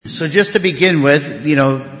So just to begin with,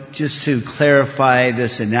 just to clarify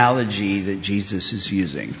this analogy that Jesus is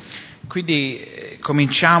using. Quindi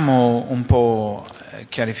cominciamo un po'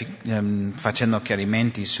 facendo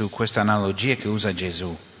chiarimenti su questa analogia che usa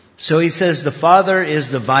Gesù. So he says the Father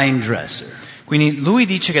is the vine dresser. Quindi lui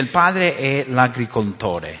dice che il padre è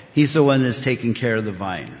l'agricoltore, He's the one that's taking care of the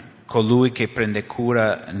vine. colui che prende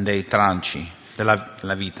cura dei tranci,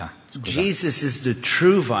 della vita. Scusa. Jesus is the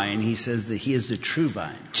true vine. He says that he is the true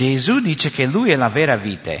vine. Gesù dice che lui è la vera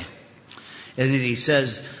vite And then he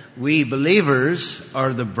says we believers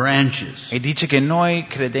are the branches. e dice che noi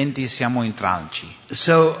credenti siamo i tranci.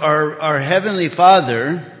 So our Heavenly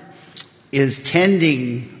Father is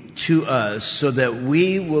tending to us so that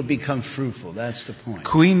we will become fruitful. That's the point.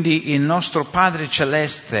 Quindi il nostro Padre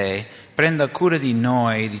Celeste prenda cura di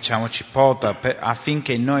noi, ci porta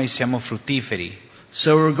affinché noi siamo fruttiferi.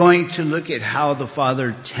 So we're going to look at how the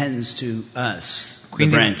Father tends to us, the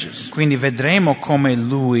branches. Quindi vedremo come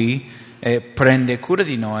Lui prende cura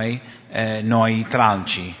di noi, noi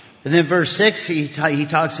tranci. And then verse 6, he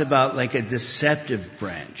talks about like a deceptive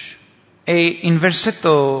branch. E in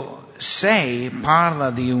versetto 6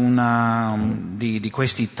 parla di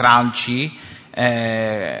questi tranci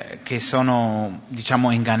che sono,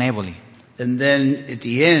 ingannevoli. And then at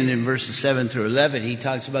the end, in verses 7 through 11, he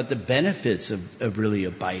talks about the benefits of really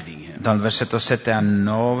abiding him. Dal versetto 7 al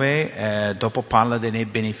 9 dopo parla dei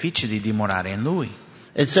benefici di dimorare in Lui.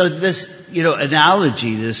 And so this,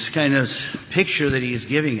 analogy, this kind of picture that he is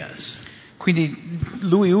giving us, Quindi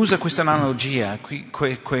lui usa questa analogia,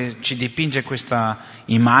 ci dipinge questa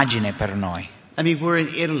immagine per noi. I mean, we're in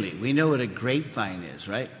Italy. We know what a grapevine is,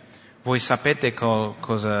 right? Voi sapete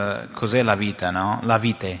cos'è la vita, no? La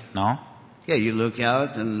vite, no? Yeah, you look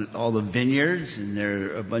out and all the vineyards and there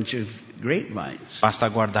are a bunch of grapevines. Basta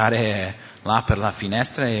guardare là per la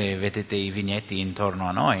finestra e vedete i vigneti intorno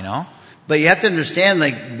a noi, no? But you have to understand,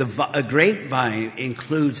 like, a grapevine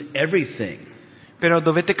includes everything. Però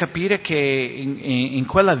dovete capire che in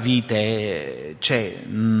quella vite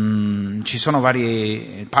ci sono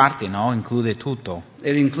varie parti, no? Include tutto.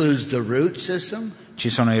 It includes the root system. Ci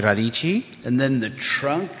sono i radici. And then the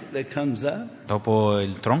trunk that comes up. Dopo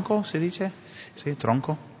il tronco, si dice? Sì,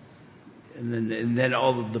 tronco. And then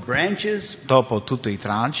all of the branches. Dopo tutti i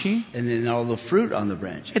tranci. And then all the fruit on the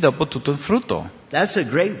branches. E dopo tutto il frutto. That's a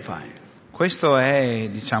grapevine. Questo è, è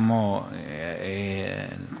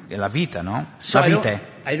la vita, no? So La vite.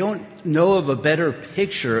 I don't know of a better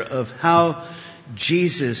picture of how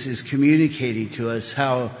Jesus is communicating to us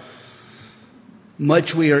how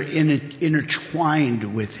much we are intertwined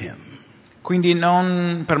with him. Quindi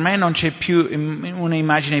per me non c'è più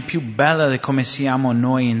un'immagine più bella di come siamo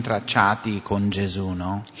noi intracciati con Gesù,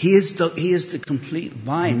 no? He is the complete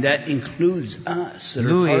vine that includes us.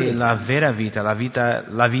 Lui è la vera vita,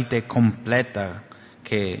 la vita completa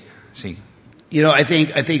che, sì. I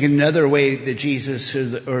think another way that Jesus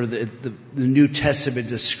or the New Testament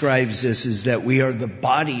describes this is that we are the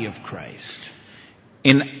body of Christ.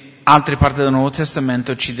 In altre parti del Nuovo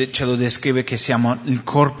Testamento ce lo descrive che siamo il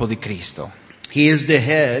corpo di Cristo. He is the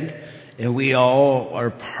head and we all are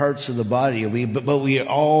parts of the body, but we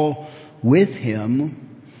all with him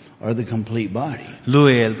are the complete body.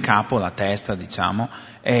 Lui è il capo, la testa,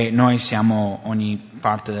 e noi siamo ogni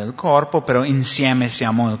parte del corpo, però insieme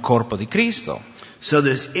siamo il corpo di Cristo. So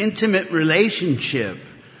this intimate relationship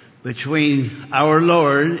between our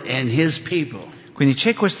Lord and his people. Quindi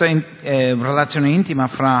c'è questa relazione intima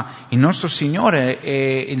fra il nostro Signore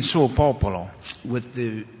e il suo popolo. With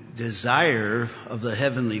the desire of the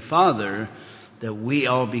Heavenly Father that we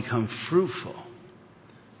all become fruitful.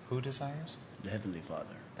 Who desires? The Heavenly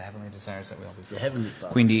Father. The heavenly desires that we all be fruitful. The Heavenly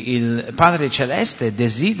Father. Quindi il Padre Celeste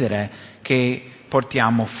desidera che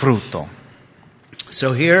portiamo frutto.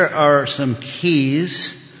 So here are some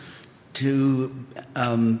keys to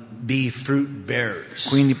be fruit bearers.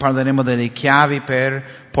 Quindi parleremo delle chiavi per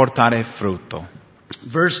portare frutto.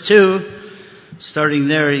 Verse 2, starting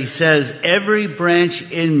there, he says, every branch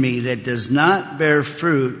in me that does not bear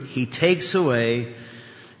fruit, he takes away,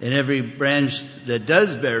 and every branch that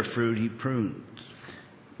does bear fruit, he prunes.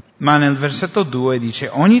 Ma nel versetto 2 dice,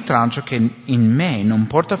 ogni trancio che in me non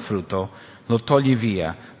porta frutto, lo togli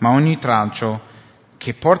via, ma ogni trancio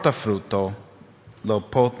che porta frutto, lo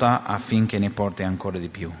pota affinché ne porti ancora di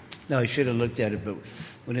più. No, I should have looked at it, but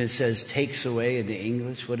when it says takes away in the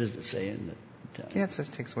English, what does it say in the... Yeah, it says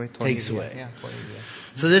takes away. Takes away.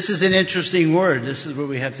 So this is an interesting word. This is where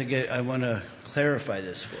we have to I want to clarify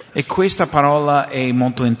this for us. E questa parola è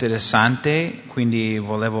molto interessante, quindi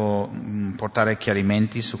volevo portare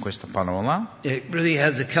chiarimenti su questa parola. It really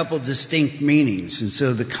has a couple distinct meanings, and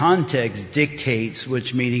so the context dictates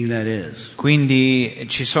which meaning that is. Quindi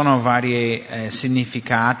ci sono vari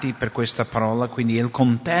significati per questa parola, quindi il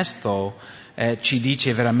contesto ci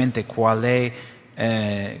dice veramente qual è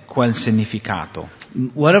quel significato.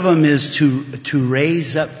 One of them is to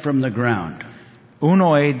raise up from the ground.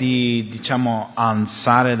 Uno è di, diciamo,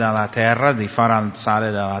 alzare dalla terra, di far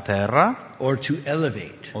alzare dalla terra, Or to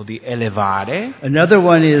elevate. o di elevare. Another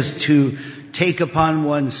one is to take upon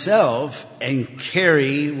oneself and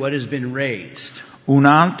carry what has been raised. Un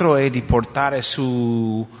altro è di portare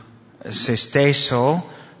su se stesso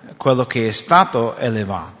quello che è stato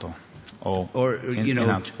elevato. O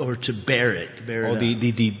Or to bear it. o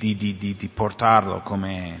di portarlo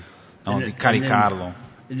come, no, di caricarlo.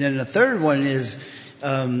 And then the third one is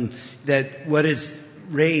that what is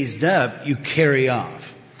raised up, you carry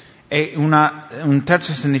off. E un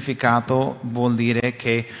terzo significato vuol dire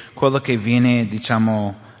che quello che viene,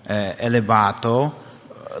 diciamo, elevato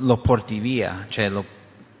lo porti via, cioè lo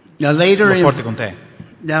porti con te.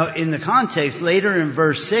 Now in the context, later in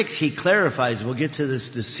verse 6, he clarifies, we'll get to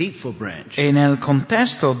this deceitful branch. E nel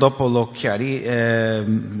contesto, dopo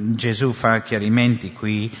Gesù fa chiarimenti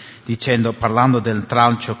qui, parlando del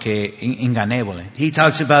tralcio che è ingannevole. He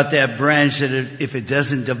talks about that branch that if it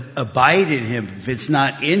doesn't abide in him, if it's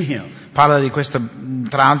not in him. Parla di questo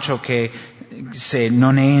tralcio che se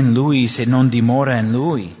non è in lui, se non dimora in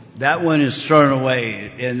lui. That one is thrown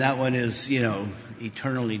away, and that one is,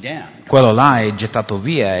 eternally damned. Quello là è gettato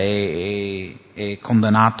via, è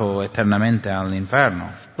condannato eternamente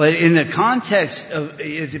all'inferno. But in the context of,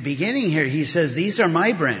 at the beginning here, he says, these are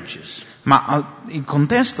my branches. Ma il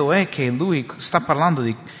contesto è che lui sta parlando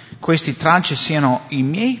di questi tranci siano i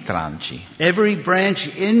miei tranci. Every branch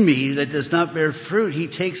in me that does not bear fruit, he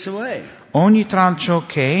takes away. Ogni trancio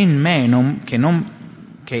che è in me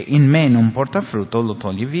che in me non porta frutto lo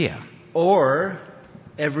toglie via. Or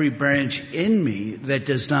every branch in me that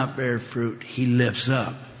does not bear fruit, he lifts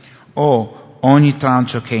up. O ogni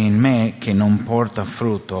trancio che è in me che non porta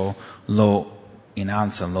frutto lo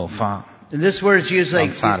innalza, lo fa. And this word is used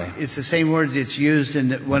like, alzare. it's the same word that's used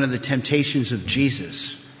in one of the temptations of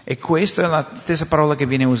Jesus. E questa è la stessa parola che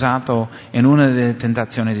viene usata in una delle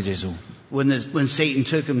tentazioni di Gesù. When Satan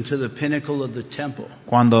took him to the pinnacle of the temple.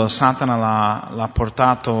 Quando Satana l'ha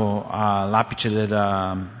portato all'apice del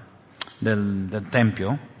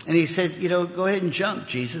tempio. And he said, go ahead and jump,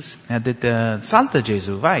 Jesus. E ha detto, salta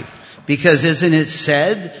Gesù, vai. Because isn't it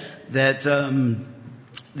said that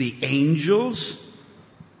the angels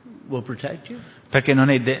will protect you? Perché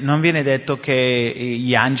non viene detto che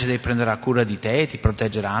gli angeli prenderanno cura di te e ti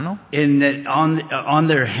proteggeranno? And that on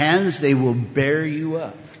their hands they will bear you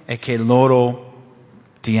up. E che loro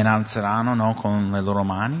ti innalzeranno, no, con le loro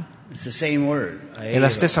mani? It's the same word. È la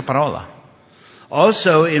stessa parola.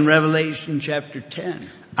 Also in Revelation chapter 10.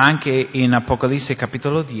 Anche in Apocalisse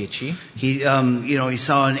capitolo 10. He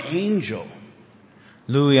saw an angel.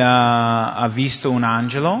 Lui ha visto un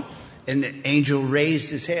angelo. And the angel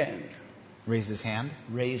raised his hand. Raised his hand.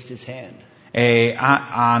 Raised his hand. E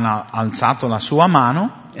ha alzato la sua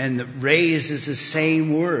mano. And the raise is the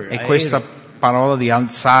same word. E questa parola di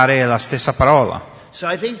alzare è la stessa parola. So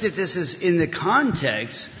I think that this is in the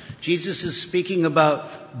context, Jesus is speaking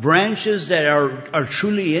about branches that are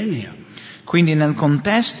truly in him. Quindi nel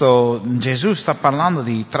contesto Gesù sta parlando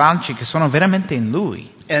di tranci che sono veramente in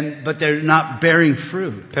lui. But they're not bearing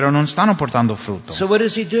fruit. Però non stanno portando frutto. So what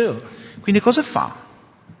does he do? Quindi cosa fa?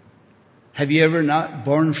 Have you ever not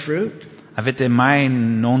borne fruit? Avete mai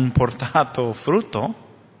non portato frutto?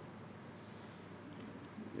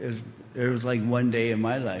 There was like one day in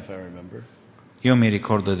my life, I remember. Io mi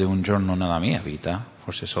ricordo di un giorno nella mia vita,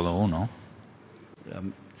 forse solo uno.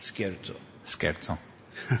 Scherzo.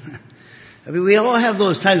 I mean, we all have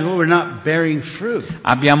those times where we're not bearing fruit.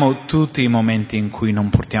 Abbiamo tutti i momenti in cui non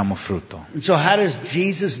portiamo frutto. And so how does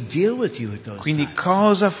Jesus deal with you at those Quindi times?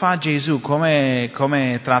 cosa fa Gesù? Come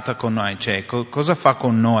tratta con noi? Cioè, cosa fa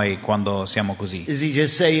con noi quando siamo così? Does he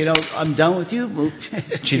just say, I'm done with you?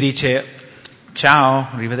 Ci dice, ciao,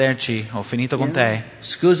 arrivederci, ho finito con te.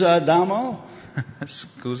 Scusa Adamo?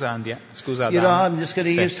 Scusa Adamo. I'm just going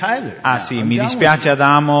to use Tyler. Ah sì, mi dispiace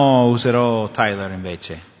Adamo, userò Tyler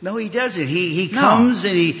invece. No, he doesn't. He comes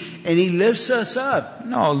and he lifts us up.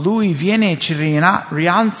 No, lui viene e ci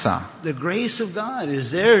rialza. The grace of God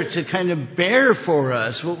is there to kind of bear for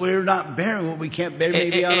us what we're not bearing, what we can't bear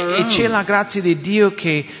maybe on our own. E c'è la grazia di Dio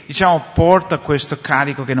che, porta questo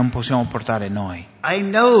carico che non possiamo portare noi. I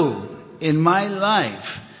know in my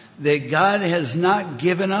life that God has not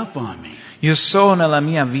given up on me. Io so nella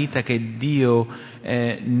mia vita che Dio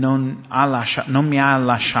non mi ha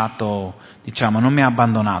lasciato, diciamo, non mi ha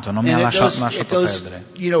abbandonato, non mi ha And lasciato those,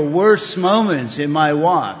 perdere. worst moments in my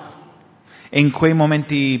walk, E in quei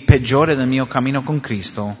momenti peggiori del mio cammino con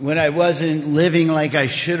Cristo, when I wasn't living like I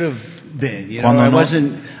should have been, Quando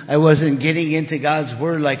I wasn't getting into God's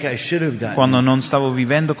Word like I should have gotten. quando non stavo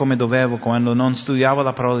vivendo come dovevo, quando non studiavo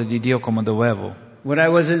la parola di Dio come dovevo, When I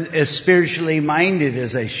wasn't as spiritually minded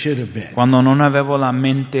as I should have been. quando non avevo la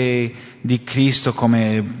mente di Cristo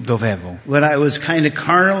come dovevo, When I was kind of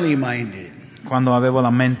carnally minded. quando avevo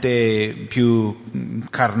la mente più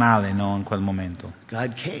carnale, no, in quel momento.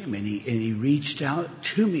 God came and he reached out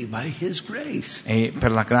to me by His grace. E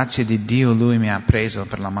per la grazia di Dio Lui mi ha preso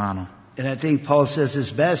per la mano. And I think Paul says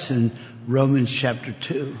this best in Romans chapter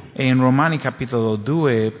 2. E in Romani capitolo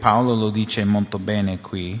 2 Paolo lo dice molto bene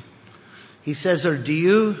qui. He says, or do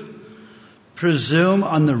you presume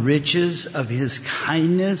on the riches of His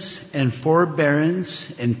kindness and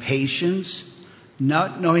forbearance and patience,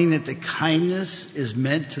 not knowing that the kindness is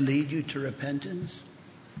meant to lead you to repentance?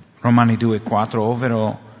 Romani 2,4,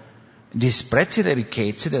 ovvero disprezzi le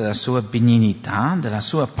ricchezze della sua benignità, della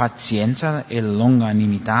sua pazienza e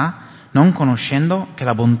longanimità, non conoscendo che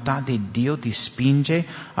la bontà di Dio ti spinge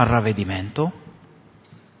al ravvedimento?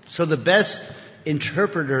 So the best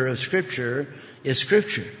interpreter of Scripture is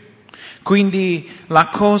Scripture. Quindi la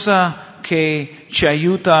cosa che ci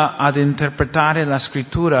aiuta ad interpretare la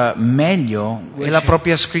scrittura meglio è la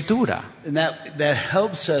propria scrittura. And that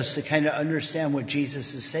helps us to kind of understand what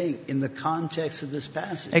Jesus is saying in the context of this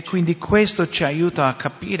passage. E quindi questo ci aiuta a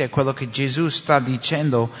capire quello che Gesù sta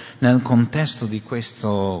dicendo nel contesto di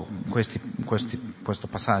questo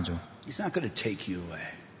passaggio. He's not going to take you away.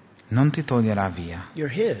 Non ti toglierà via.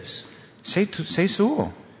 You're His. Sei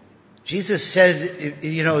suo. Jesus said,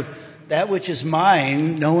 that which is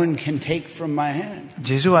mine, no one can take from my hand.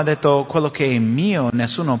 Gesù ha detto quello che è mio,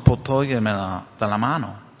 nessuno può togliermelo dalla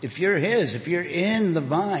mano. If you're His, if you're in the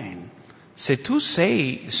vine, Se tu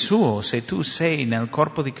sei suo, se tu sei nel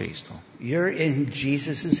corpo di Cristo, you're in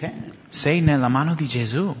Jesus' hand. sei nella mano di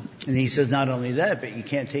Gesù. And He says not only that, but you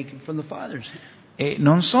can't take it from the Father's hand. E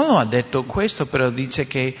non solo ha detto questo, però dice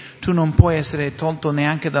che tu non puoi essere tolto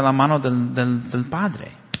neanche dalla mano del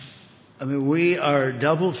Padre. I mean, we are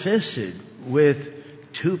double-fisted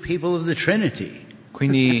with two people of the Trinity.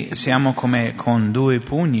 Quindi siamo come con due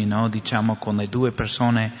pugni, no? Diciamo con le due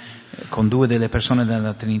persone, con due delle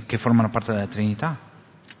persone che formano parte della Trinità.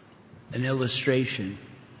 An illustration.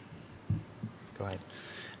 Go ahead.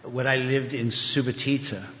 When I lived in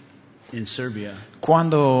Subotica, in Serbia,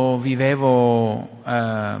 Quando vivevo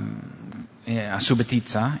a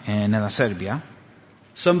Subotica, nella Serbia,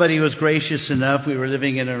 somebody was gracious enough. We were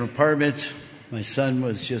living in an apartment. My son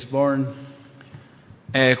was just born.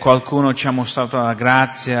 Qualcuno ci ha mostrato la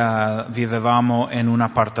grazia, vivevamo in un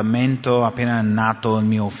appartamento appena nato il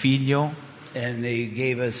mio figlio. And they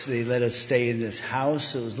let us stay in this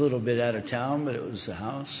house. It was a little bit out of town, but it was the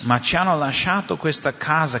house. Ma ci hanno lasciato questa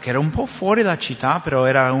casa che era un po' fuori dalla città, però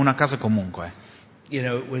era una casa comunque. It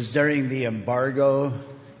was during the embargo.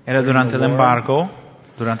 Era durante l'embargo,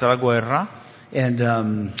 durante la guerra.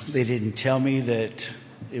 And they didn't tell me that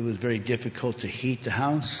it was very difficult to heat the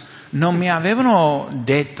house. Non mi avevano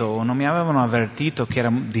detto, non mi avevano avvertito che era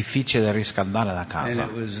difficile riscaldare la casa.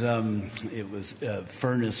 And it was a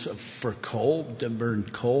furnace for coal, to burn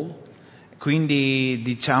coal. Quindi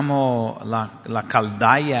diciamo la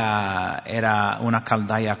caldaia era una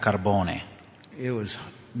caldaia a carbone. It was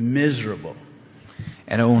miserable.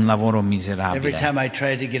 Era un lavoro Every miserabile. time I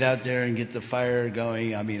tried to get out there and get the fire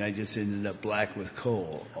going, I just ended up black with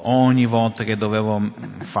coal. Ogni volta che dovevo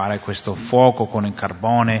fare questo fuoco con il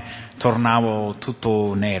carbone, tornavo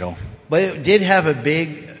tutto nero. But it did have a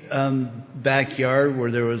big backyard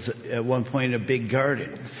where there was at one point a big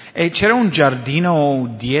garden. E c'era un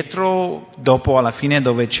giardino dietro, dopo alla fine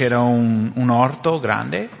dove c'era un orto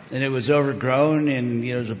grande. And it was overgrown and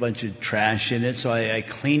there was a bunch of trash in it, so I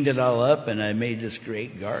cleaned it all up and I made this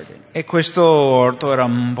great garden. E questo orto era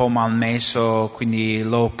un po' malmesso, quindi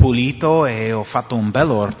l'ho pulito e ho fatto un bel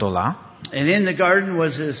orto là. And in the garden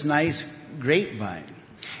was this nice grapevine.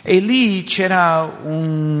 E lì c'era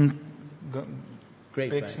un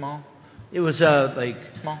Grapevine. big small. It was like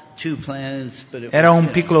Small. 2 plants, but it Era was,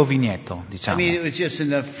 un piccolo vigneto, I diciamo, mean, it was just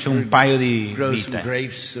enough c'è un paio di grow some vite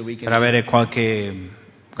grapes so we per can. avere qualche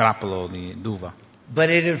grappolo d'uva. But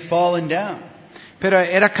it had fallen down, Però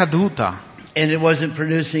era caduta and it wasn't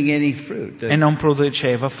producing any fruit. e non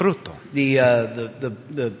produceva frutto.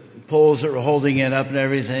 The poles that were holding it up and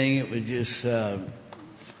everything, it was just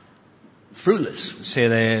fruitless. Se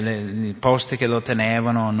i posti che lo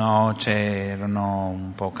tenevano erano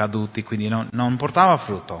un po' caduti, quindi non portava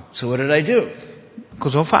frutto. So what did I do?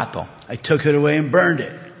 Cosa ho fatto? I took it away and burned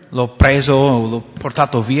it. L'ho preso, l'ho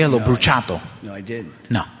portato via e l'ho bruciato. No, I didn't.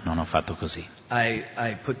 No, non ho fatto così. I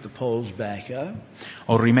put the poles back up.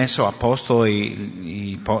 Ho rimesso a posto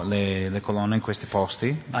le colonne in questi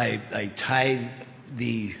posti. I tied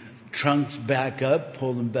the trunks back up,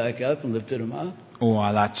 pulled them back up and lifted them up. Ho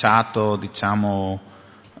allacciato,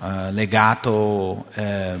 legato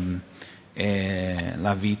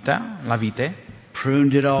la vite.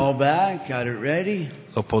 Pruned it all back, got it ready.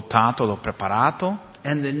 L'ho potato, l'ho preparato.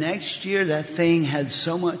 And the next year that thing had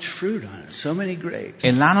so much fruit on it, so many grapes.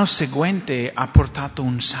 E l'anno seguente ha portato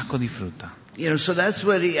un sacco di frutta. So that's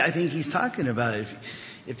what I think he's talking about.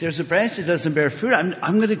 If there's a branch that doesn't bear fruit,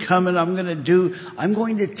 I'm going to come and I'm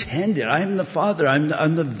going to tend it. I'm the father,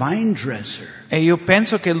 I'm the vine dresser. E io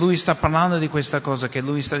penso che lui sta parlando di questa cosa, che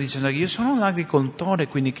lui sta dicendo che io sono l'agricoltore,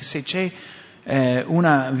 quindi che se c'è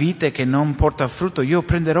una vite che non porta frutto, io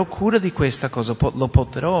prenderò cura di questa cosa, lo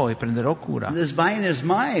poterò e prenderò cura. This vine is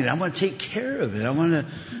mine. I want to take care of it. I want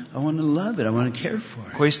to love it. I want to care for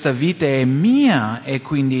it. Questa vite è mia e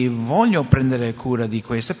quindi voglio prendere cura di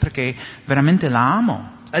questa perché veramente la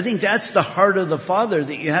amo. I think that's the heart of the Father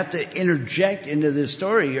that you have to interject into this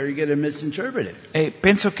story or you're going to misinterpret it. E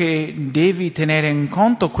penso che devi tenere in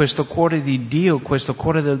conto questo cuore di Dio, questo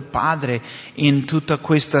cuore del Padre in tutta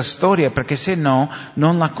questa storia, perché se no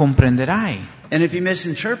non la comprenderai. And if you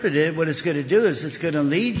misinterpret it, what it's going to do is it's going to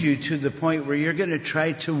lead you to the point where you're going to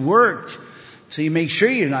try to work so you make sure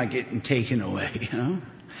you're not getting taken away,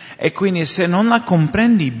 E quindi se non la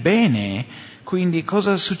comprendi bene, quindi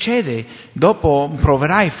cosa succede? Dopo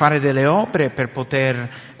proverai a fare delle opere per poter,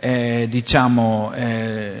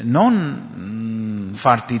 non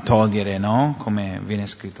farti togliere, no? Come viene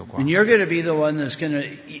scritto qua. And you're going to be the one that's going to,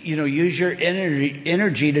 use your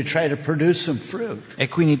energy to try to produce some fruit. E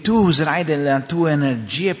quindi tu userai della tua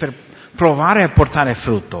energia per provare a portare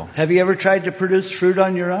frutto. Have you ever tried to produce fruit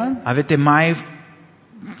on your own? Avete mai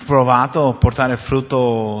provato a portare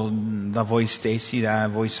frutto da voi stessi, da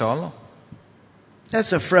voi solo?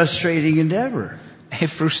 That's a frustrating endeavor. È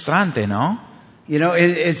frustrante, no?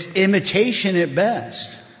 It's imitation at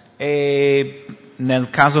best. E nel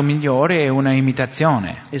caso migliore è una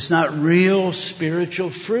imitazione. It's not real spiritual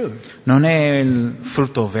fruit. Non è il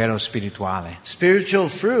frutto vero spirituale. Spiritual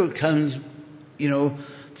fruit comes,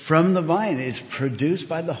 from the vine. It's produced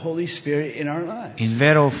by the Holy Spirit in our lives. Il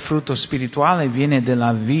vero frutto spirituale viene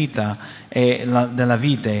della vita della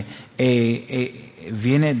vite e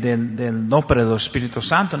viene dell'opera dello Spirito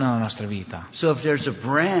Santo nella nostra vita. So if there's a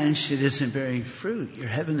branch that isn't bearing fruit, your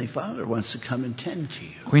heavenly Father wants to come and tend to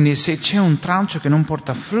you. Quindi se c'è un trancio che non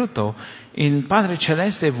porta frutto, il Padre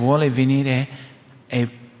Celeste vuole venire e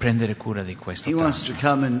prendere cura di questo He wants to trancio.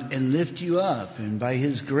 come and lift you up, and by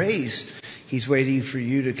His grace, He's waiting for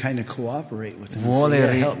you to kind of cooperate with Him.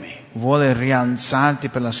 Vuole rialzarti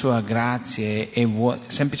per la sua grazia e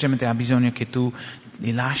semplicemente ha bisogno che tu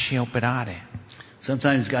li lasci operare.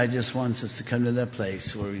 Sometimes God just wants us to come to that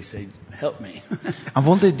place where we say, help me. A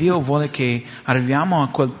volte Dio vuole che arriviamo a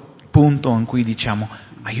quel punto in cui diciamo,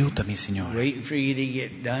 aiutami Signore. Waiting for you to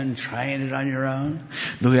get done trying it on your own.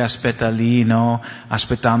 Lui aspetta lì,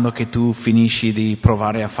 aspettando che tu finisci di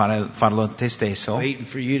provare a farlo a te stesso. Waiting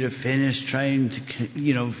for you to finish trying to,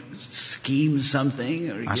 scheme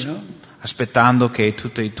something, or, Aspettando che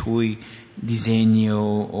tutti i tuoi disegni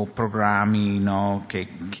o programmi, che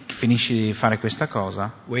finisci di fare questa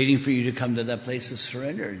cosa. Waiting for you to come to that place of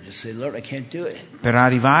surrender and just say, Lord, I can't do it. Per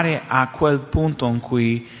arrivare a quel punto in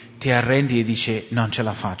cui ti arrendi e dici, non ce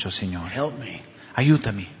la faccio, Signore. Help me.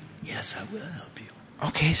 Aiutami. Yes, I will help you.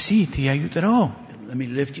 Ok, sì, ti aiuterò. Let me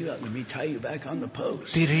lift you up. Let me tie you back on the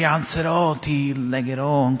post. Ti rialzerò, ti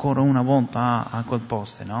legherò ancora una volta a quel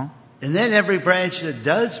posto, no? And then every branch that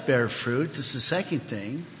does bear fruit, this is the second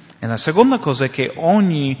thing. E la seconda cosa è che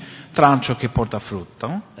ogni trancio che porta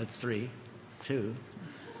frutto, That's 3. 2.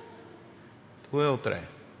 2 o 3,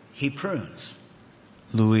 He prunes.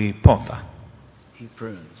 lui pota. He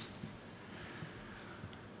prunes.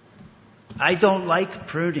 I don't like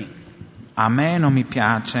pruning. A me non mi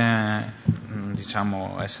piace,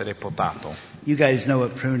 essere potato. You guys know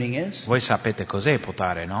what pruning is? Voi sapete cos'è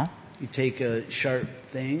potare, no? You take a sharp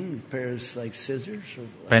thing, pairs like scissors,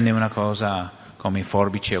 Prendi una cosa come i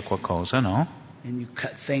forbici o qualcosa, no? and you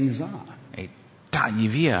cut things off. E tagli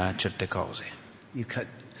via certe cose. You cut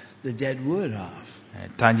the dead wood off.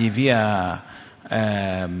 Tagli via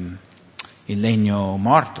il legno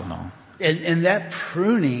morto, no? And that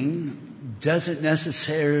pruning doesn't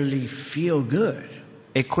necessarily feel good.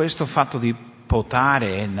 E questo fatto di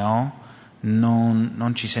potare, no?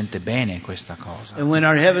 Non ci sente bene questa cosa. And when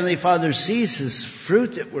our Heavenly Father sees this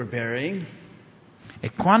fruit that we're bearing,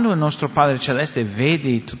 E quando il nostro Padre Celeste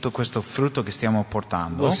vede tutto questo frutto che stiamo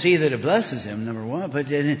portando, we'll see that it blesses Him, number one, but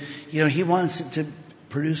then, He wants it to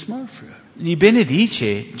produce more fruit. gli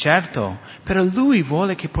benedice, certo, però Lui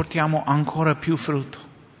vuole che portiamo ancora più frutto.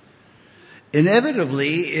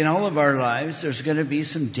 Inevitably, in all of our lives, there's going to be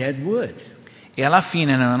some dead wood. E alla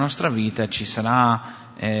fine nella nostra vita ci sarà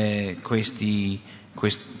questo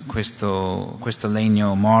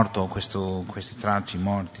legno morto, questi tralci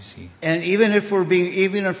morti, sì. And even if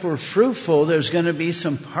we're fruitful, there's going to be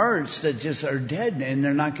some parts that just are dead and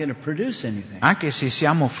they're not going to produce anything. Anche se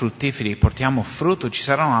siamo fruttiferi, portiamo frutto, ci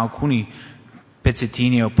saranno alcuni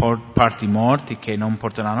pezzettini o parti morti che non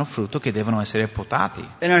porteranno frutto, che devono essere potati.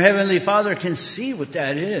 And our Heavenly Father can see what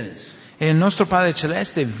that is. E il nostro Padre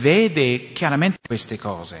Celeste vede chiaramente queste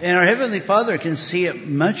cose. And our Heavenly Father can see it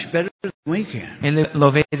much better than we can. E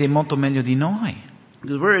lo vede molto meglio di noi.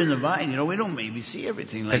 Because we're in the vine, we don't maybe see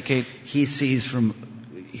everything like Perché He sees from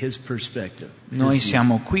His perspective. noi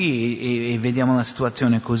siamo qui e vediamo la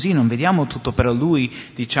situazione così, non vediamo tutto, però Lui,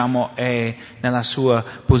 diciamo, è nella sua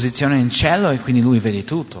posizione in cielo e quindi Lui vede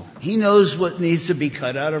tutto. He knows what needs to be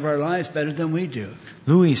cut out of our lives better than we do.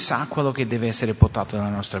 Lui sa quello che deve essere portato nella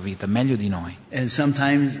nostra vita, meglio di noi. And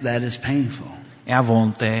sometimes that is painful. E a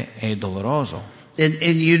volte è doloroso. And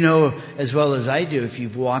you know as well as I do, if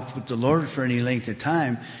you've walked with the Lord for any length of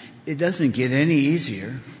time, it doesn't get any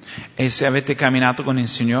easier. E se avete camminato con il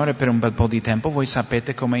Signore per un bel po' di tempo, voi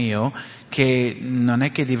sapete come io che non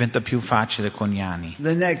è che diventa più facile con gli anni.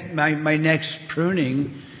 My next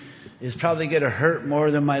pruning is probably going to hurt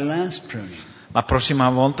more than my last pruning. La prossima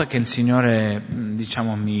volta che il Signore,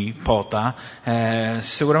 diciamo, mi pota,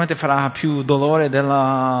 sicuramente farà più dolore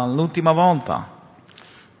dell'ultima volta.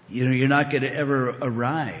 You're not going to ever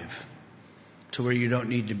arrive to where you don't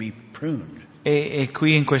need to be pruned. E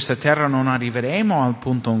qui in questa terra non arriveremo al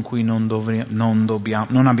punto in cui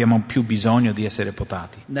non abbiamo più bisogno di essere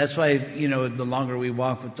potati. And that's why, the longer we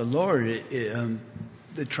walk with the Lord,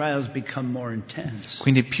 the trials become more intense.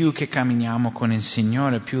 Quindi più che camminiamo con il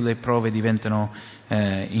Signore, più le prove diventano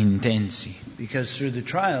intensi. Because through the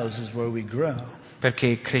trials is where we grow.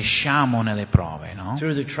 Perché cresciamo nelle prove, no?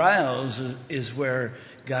 Through the trials is where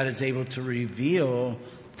God is able to reveal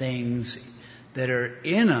things that are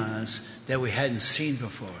in us that we hadn't seen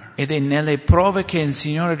before. Ed è nelle prove che il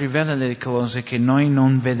Signore rivela le cose che noi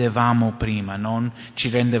non vedevamo prima, non ci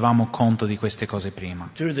rendevamo conto di queste cose prima.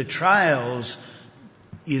 Through the trials,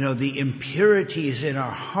 the impurities in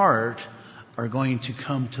our heart are going to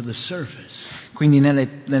come to the surface. Quindi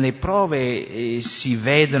nelle prove si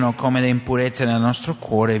vedono come le impurezze nel nostro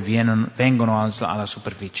cuore vengono alla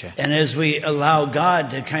superficie. And as we allow God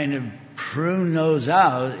to kind of prune those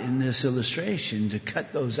out in this illustration, to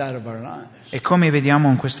cut those out of our lives. E come vediamo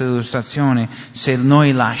in questa illustrazione, se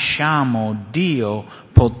noi lasciamo Dio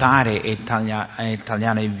potare e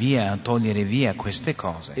tagliare via, togliere via queste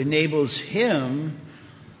cose, Enables Him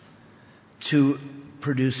to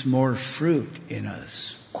produce more fruit in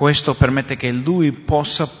us. questo permette che Lui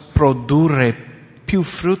possa produrre più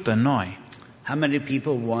frutto in noi. How many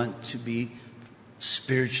people want to be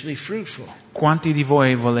spiritually fruitful? Quanti di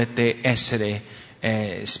voi volete essere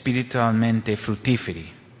spiritualmente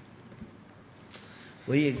fruttiferi?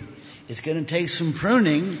 Well, it's going to take some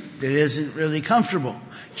pruning that isn't really comfortable.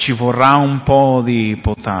 Ci vorrà un po' di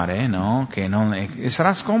potare, no? Che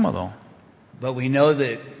sarà scomodo. But we know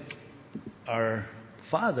that our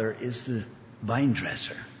Father is the vine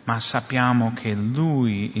dresser. Ma sappiamo che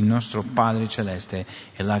Lui, il nostro Padre Celeste,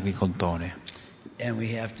 è l'agricoltore. And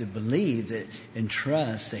we have to believe that and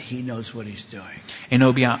trust that He knows what He's doing. E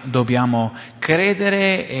noi dobbiamo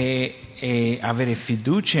credere e avere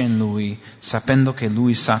fiducia in Lui, sapendo che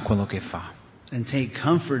Lui sa quello che fa. And take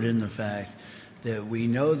comfort in the fact that we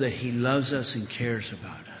know that He loves us and cares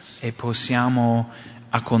about us. E possiamo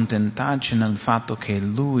accontentarci nel fatto che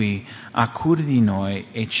Lui ha cura di noi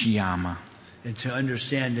e ci ama. And to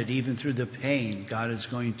understand that even through the pain, God is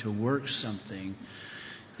going to work something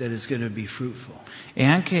that is going to be fruitful. E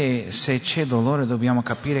anche se c'è dolore dobbiamo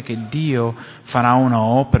capire che Dio farà una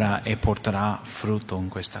opera e porterà frutto in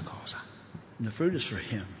questa cosa. And the fruit is for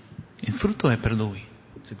Him, Il frutto è per Lui,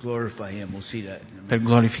 to glorify Him. We'll see that in a minute. per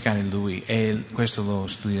glorificare Lui, e questo lo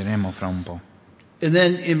studieremo fra un po'. And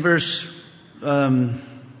then in verse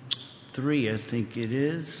 3, I think it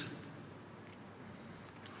is.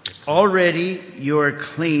 Already you are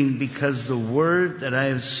clean because the word that I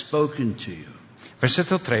have spoken to you.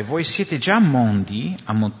 Versetto 3, voi siete già mondi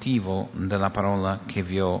a motivo della parola che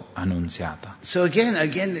vi ho annunziata. So again,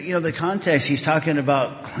 the context, he's talking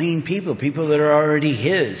about clean people that are already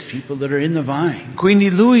his, people that are in the vine.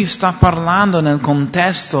 Quindi lui sta parlando nel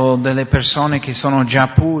contesto delle persone che sono già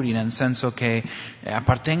puri, nel senso che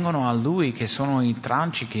appartengono a lui, che sono i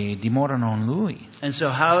tranci che dimorano in lui. And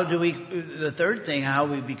so the third thing, how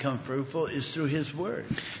we become fruitful is through his word.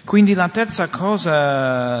 Quindi la terza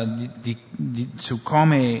cosa su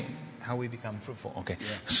come how we become fruitful, okay. Yeah.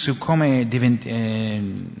 Su come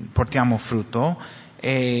portiamo frutto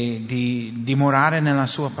è di dimorare nella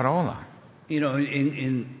sua parola. You know,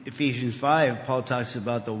 in Ephesians 5, Paul talks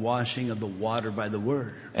about the washing of the water by the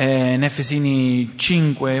word. In Efesini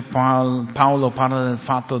 5 Paolo parla del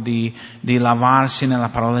fatto di lavarsi nella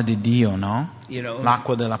parola di Dio, no? You know,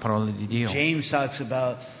 l'acqua della parola di Dio. James talks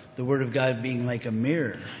about the word of God being like a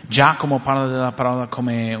mirror. Giacomo parla della parola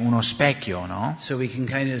come uno specchio, no? So we can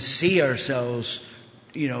kind of see ourselves,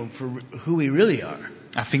 you know, for who we really are.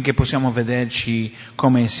 Affinché possiamo vederci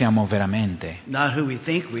come siamo veramente. Not who we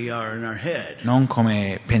think we are in our head. Non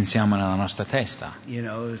come pensiamo nella nostra testa. You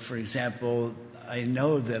know, for example, I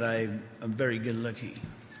know that I'm very good looking.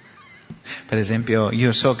 Per esempio,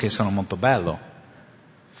 io so che sono molto bello.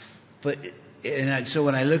 So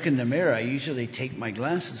when I look in the mirror, I usually take my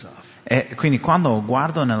glasses off. E quindi quando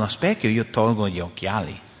guardo nello specchio io tolgo gli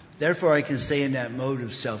occhiali. Therefore I can stay in that mode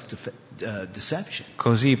of self-deception.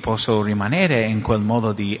 Così posso rimanere in quel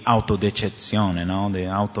modo di autodecezione, no? Di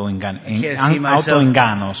autoinganno,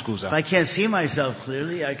 scusa. If I can't see myself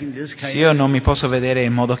clearly, I can just Se io non mi posso vedere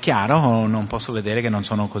in modo chiaro, non posso vedere che non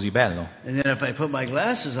sono così bello. And then if I put my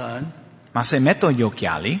glasses on, ma se metto gli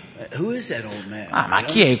occhiali, who is that old man? Ma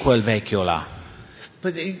chi è quel vecchio là?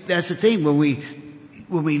 But that's the thing,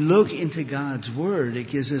 when we look into God's word, it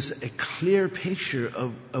gives us a clear picture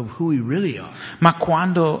of who we really are. Ma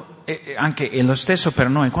quando, anche è lo stesso per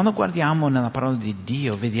noi, quando guardiamo nella parola di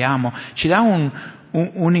Dio, vediamo, ci dà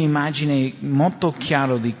un'immagine molto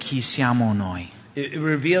chiara di chi siamo noi. It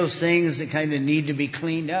reveals things that kind of need to be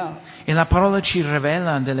cleaned out. E la parola ci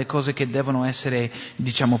rivela delle cose che devono essere,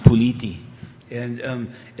 diciamo, puliti. And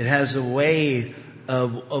it has a way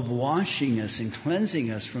of washing us and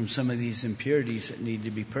cleansing us from some of these impurities that need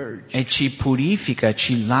to be purged. E ci purifica,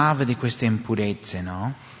 ci lava di queste impurezze,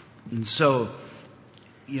 no? And so,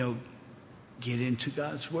 get into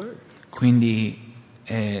God's word. Quindi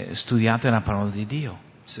studiate la parola di Dio.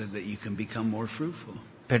 So that you can become more fruitful.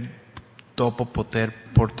 Per dopo poter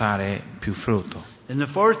portare più frutto. And the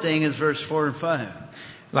fourth thing is verse 4 and 5.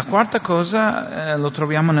 La quarta cosa lo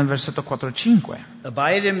troviamo nel versetto 4 e 5.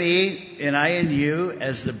 Abide in me and I in you,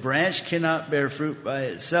 as the branch cannot bear fruit by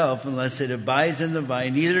itself unless it abides in the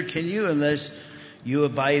vine, neither can you unless you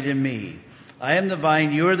abide in me. I am the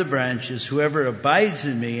vine, you are the branches. Whoever abides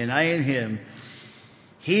in me and I in him,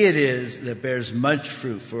 he it is that bears much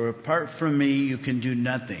fruit, for apart from me you can do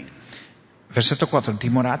nothing. Versetto 4,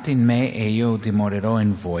 dimorate in me e io dimorerò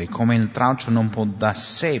in voi. Come il tralcio non può da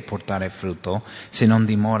sé portare frutto se non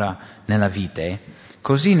dimora nella vite,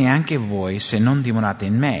 così neanche voi se non dimorate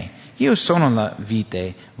in me. Io sono la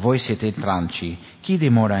vite, voi siete i tranci. Chi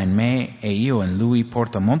dimora in me e io in lui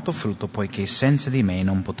porta molto frutto, poiché senza di me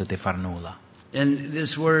non potete far nulla. And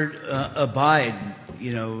this word abide,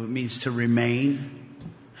 means to remain.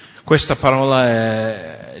 Questa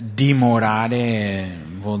parola dimorare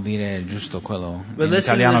vuol dire giusto quello. In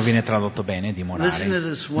italiano viene tradotto bene,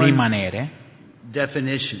 dimorare. Rimanere.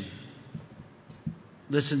 Definition.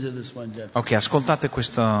 Listen to this one definition. Ok, ascoltate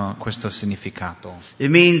questo significato. It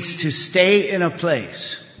means to stay in a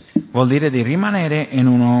place. Vuol dire di rimanere in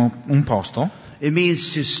un posto. It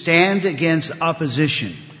means to stand against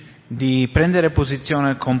opposition. Di prendere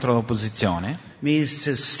posizione contro l'opposizione. It means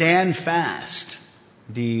to stand fast.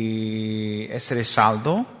 Di essere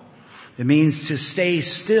saldo. It means to stay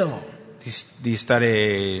still. Di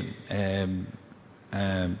stare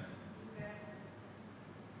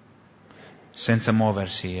senza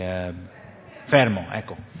muoversi, fermo,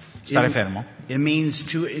 ecco, stare fermo. It means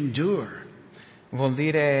to endure. Vuol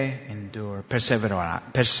dire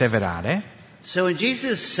perseverare. So when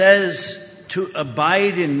Jesus says to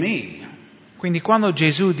abide in me, quindi quando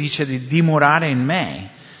Gesù dice di dimorare in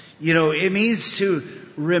me, it means to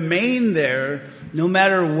remain there no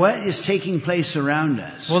matter what is taking place around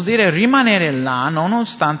us. Vuol dire rimanere là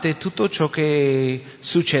nonostante tutto ciò che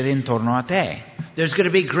succede intorno a te. There's going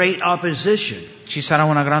to be great opposition. Ci sarà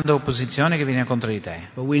una grande opposizione che viene contro di te.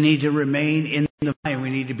 But we need to remain in the vine. We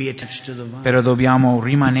need to be attached to the vine. Però dobbiamo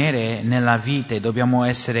rimanere nella vite, dobbiamo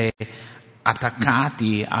essere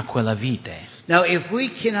attaccati a quella vite. Now, if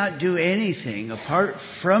we cannot do anything apart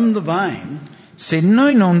from the vine, Se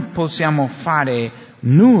noi non possiamo fare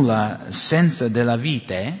nulla senza della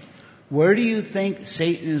vite, where do you think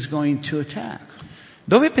Satan is going to attack?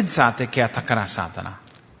 dove pensate che attaccherà Satana?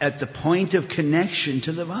 At the point of connection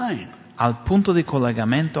to the vine. Al punto di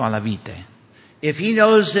collegamento alla vite. If he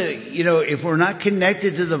knows that, if we're not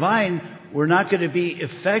connected to the vine, we're not going to be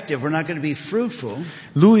effective, we're not going to be fruitful.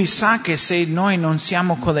 Lui sa che se noi non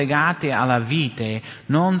siamo collegati alla vite,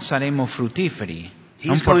 non saremo fruttiferi,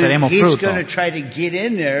 non porteremo He's frutto. going to try to get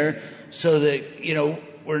in there so that,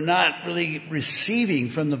 we're not really receiving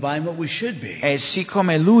from the vine what we should be. E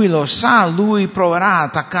siccome lui lo sa, lui proverà a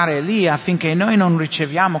attaccare lì affinché noi non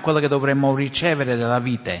riceviamo quello che dovremmo ricevere dalla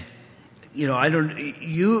vite. If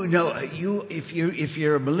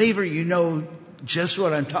you're a believer, you know just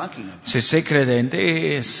what I'm talking about. Se sei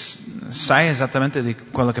credente, sai esattamente di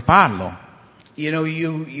quello che parlo.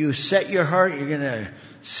 You set your heart, you're going to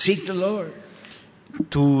seek the Lord.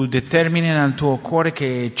 Tu determini nel tuo cuore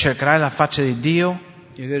che cercherai la faccia di Dio.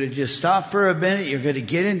 You're going to just stop for a minute, you're going to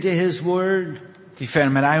get into His Word. Ti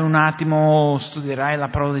fermerai un attimo, studierai la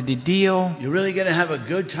parola di Dio. You're really going to have a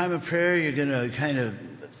good time of prayer, you're going to kind of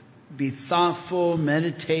be thoughtful,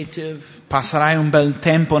 meditative. Passerai un bel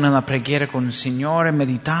tempo nella preghiera con il Signore,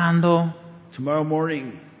 meditando. Tomorrow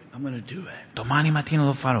morning, I'm going to do it. Domani mattina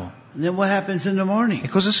lo farò. And then what happens in the morning? E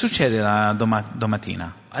cosa succede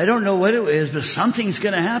domattina? I don't know what it is, but something's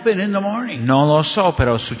going to happen in the morning. Non lo so,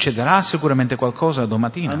 però succederà sicuramente qualcosa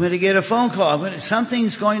domattina. I'm going to get a phone call.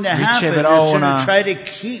 Something's going to happen Riceverò that's going to try to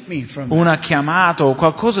keep me from una chiamata o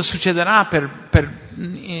qualcosa succederà per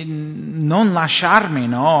non lasciarmi,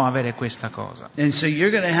 avere questa cosa. And so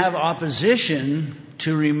you're going to have opposition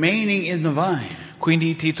to remaining in the vine.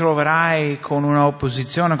 Quindi ti troverai con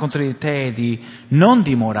un'opposizione contro di te di non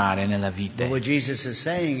dimorare nella vite. But what Jesus is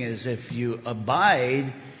saying is if you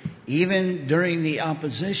abide even during the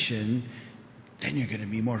opposition, then you're going to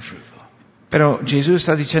be more fruitful. Però Gesù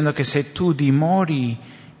sta dicendo che se tu dimori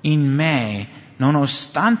in me,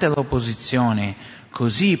 nonostante l'opposizione,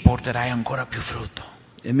 così porterai ancora più frutto.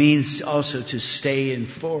 It means also to stay in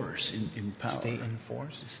force, in power. Stay in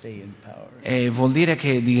force? Stay in power. E vuol dire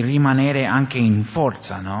che di rimanere anche in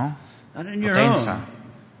forza, no? Not in your Potenza. own.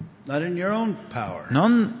 Not in your own power.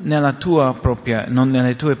 Non nelle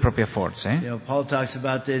tue proprie forze. Paul talks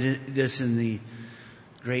about this in the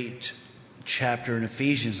great chapter in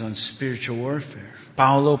Ephesians on spiritual warfare.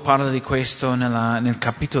 Paolo parla di questo nel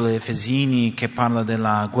capitolo di Efesini che parla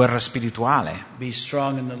della guerra spirituale. Be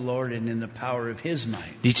strong in the Lord and in the power of His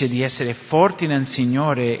might. Dice di essere forti nel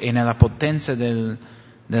Signore e nella potenza del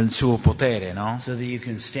suo potere, no? So that you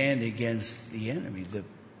can stand against the enemy, the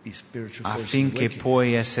spiritual forces. Affinché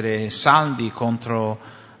puoi essere saldi contro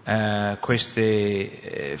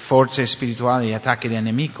queste forze spirituali, gli attacchi del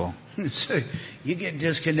nemico. So you get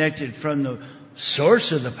disconnected from the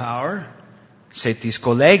source of the power. Se ti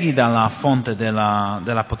scolleghi dalla fonte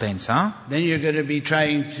della potenza, Then you're going to be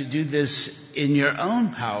trying to do this in your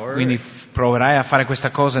own power. quindi proverai a fare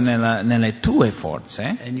questa cosa nelle tue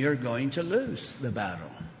forze And you're going to lose the battle.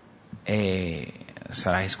 e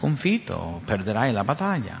sarai sconfitto, perderai la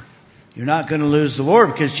battaglia. You're not going to lose the war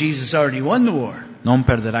because Jesus already won the war. Non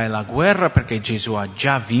perderai la guerra perché Gesù ha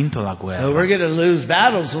già vinto la guerra. So we're going to lose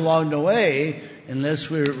battles along the way unless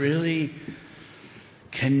we're really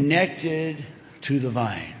connected to the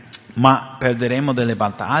vine. Ma perderemo delle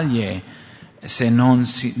battaglie se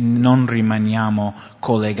non rimaniamo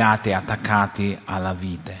collegati e attaccati alla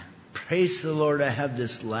vite. Praise the Lord, I have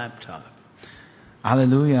this laptop.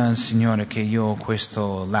 Alleluia, Signore, che io ho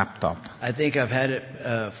questo laptop. I think I've had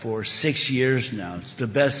it for 6 years now. It's the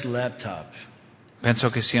best laptop.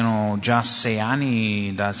 Penso che siano già 6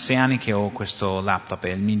 anni, da 6 anni che ho questo laptop,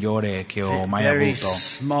 è il migliore che ho mai Very avuto.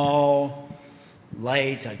 small,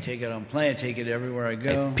 light. I take it on plane, I take it everywhere I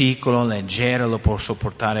È go. piccolo, leggero, lo posso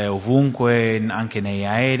portare ovunque, anche negli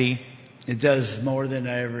aerei. It does more than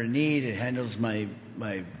I ever need. It handles my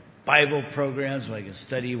Bible programs so I can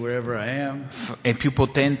study wherever I am. È più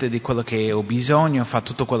potente di quello che ho bisogno, fa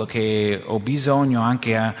tutto quello che ho bisogno,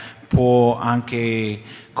 può anche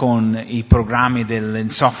con i programmi del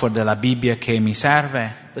software della Bibbia che mi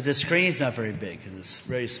serve. But the screen's not very big because it's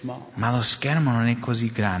very small. Ma lo schermo non è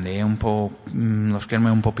così grande, lo schermo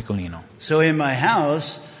è un po' piccolino. So in my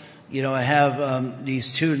house, I have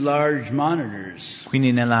these 2 large monitors.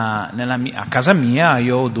 Quindi a casa mia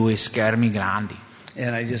io ho 2 schermi grandi.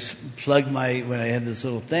 And I just plug when I have this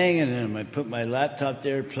little thing, and then I put my laptop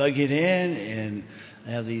there, plug it in, and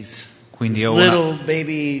I have this little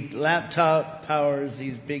baby laptop powers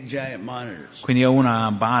these big giant monitors. Quindi ho una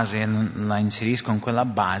base, la inserisco in quella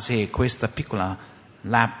base e questa piccola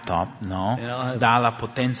laptop, no? Yeah. Dà la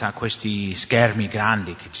potenza a questi schermi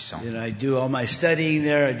grandi che ci sono. I do all my studying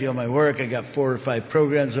there. I do all my work. I got 4 or 5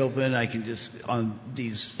 programs open. I can just on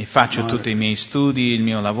these. E faccio tutti i miei studi, il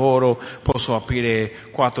mio lavoro, posso aprire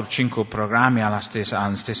 4 o 5 programmi allo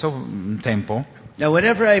stesso tempo. Now,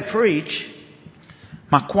 whenever I preach,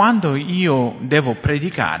 Ma quando io devo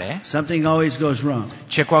predicare, something always goes wrong.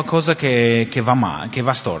 c'è qualcosa che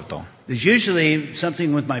va storto. There's usually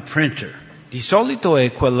something with my printer. Di solito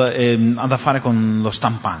è ha da fare con lo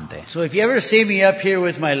stampante. So if you ever see me up here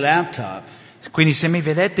with my laptop, Quindi se mi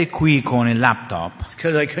vedete qui con il laptop, it's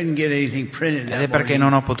because I couldn't get anything printed ed è that perché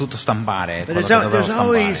morning. non ho potuto stampare But quello che dovevo there's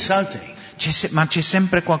always stampare. something. Ma c'è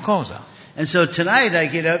sempre qualcosa. And so tonight I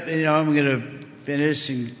get up and I'm going to finish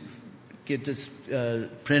and get this,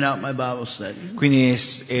 print out my Bible study. Quindi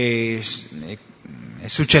è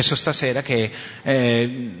successo stasera che,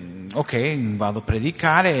 ok, vado a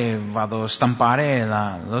predicare, vado a stampare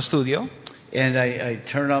lo studio, And I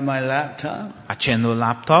turn on my laptop accendo il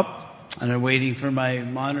laptop, and I'm waiting for my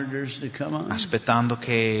monitors to come on. aspettando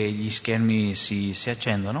che gli schermi si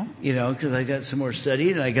accendono, You know, because I got some more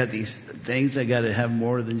study and I got these things. I got to have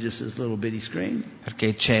more than just this little bitty screen.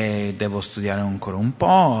 perché devo studiare ancora un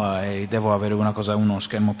po' e devo avere uno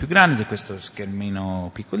schermo più grande di questo schermino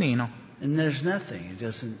piccolino. And there's nothing. It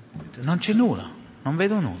doesn't. Non c'è nulla, non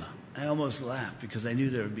vedo nulla. I almost laughed because I knew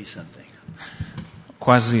there would be something.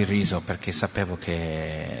 Quasi riso perché sapevo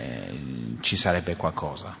che ci sarebbe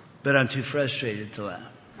qualcosa. But I'm too frustrated to laugh.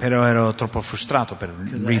 Però ero troppo frustrato per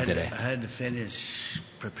 'Cause ridere, I had to finish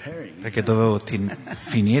preparing. perché dovevo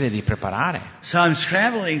finire di preparare. So I'm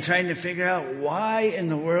scrambling, trying to figure out why in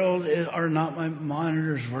the world are not my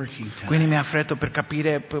monitors working Quindi mi tonight. affretto per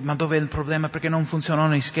capire, ma dov'è il problema, perché non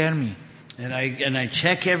funzionano i schermi. And I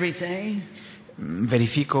check everything,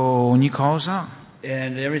 Verifico ogni cosa,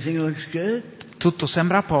 and everything looks good, tutto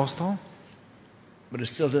sembra a posto, but it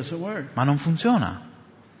still doesn't work. ma non funziona.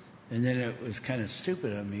 And then it was kind of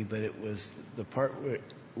stupid of me, but it was the part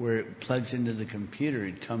where it plugs into the computer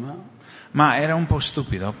had come out. Ma era un po'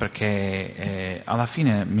 stupido perché alla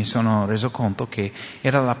fine mi sono reso conto che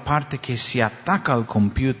era la parte che si attacca al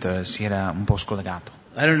computer, si era un po' scollegato.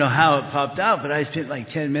 I don't know how it popped out, but I spent like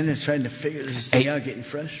 10 minutes trying to figure this thing out, getting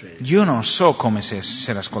frustrated. Io non so come si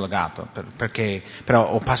era scollegato, perché però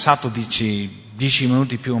ho passato 10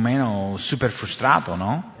 minuti più o meno super frustrato,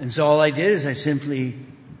 no? And so all I did is I simply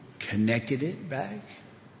connected it back.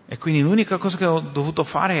 E quindi l'unica cosa che ho dovuto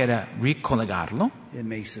fare era ricollegarlo. It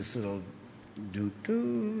makes this little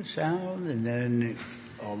doo-doo sound, and then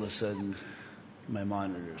all of a sudden my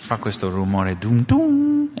monitors. Fa questo rumore dum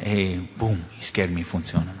dum e boom, i schermi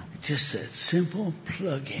funzionano. Just a simple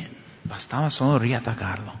plug-in. Bastava solo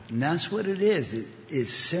riattaccarlo. And that's what it is.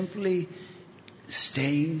 It's simply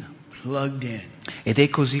staying plugged in. Ed è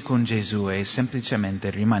così con Gesù, è semplicemente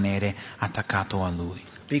rimanere attaccato a Lui.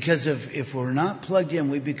 Because if we're not plugged in,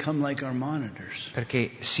 we become like our monitors.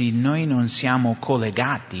 Perché se noi non siamo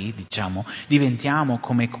collegati, diciamo, diventiamo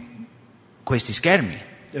come questi schermi.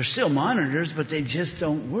 They're still monitors, but they just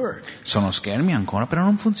don't work. Sono schermi ancora, però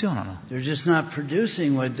non funzionano. They're just not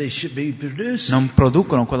producing what they should be producing. Non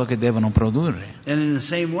producono quello che devono produrre. And in the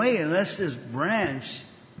same way, unless this branch,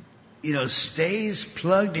 stays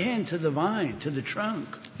plugged into the vine, to the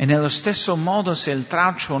trunk, E nello stesso modo, se il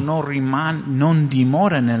tralcio non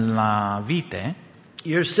dimora nella vite,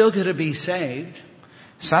 you're still going to be saved.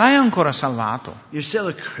 sarai ancora salvato. You're still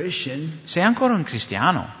a Christian, Sei ancora un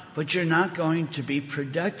cristiano, but you're not going to be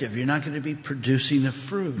productive. You're not going to be producing the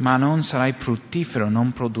fruit. ma non sarai fruttifero,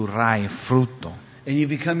 non produrrai frutto. And you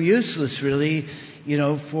become useless, really,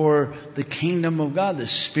 for the kingdom of God, the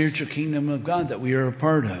spiritual kingdom of God that we are a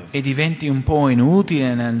part of. E diventi un po'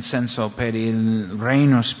 inutile, nel senso, per il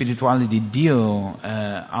regno spirituale di Dio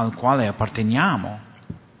al quale apparteniamo.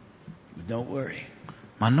 But don't worry.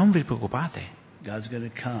 Ma non vi preoccupate. God's going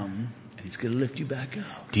to come and He's going to lift you back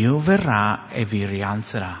up. Dio verrà e vi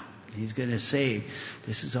rialzerà. He's going to say,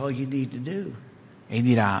 this is all you need to do. E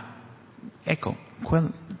dirà, ecco,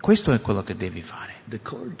 questo è quello che devi fare. The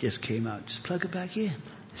cord just came out. Just plug it back in.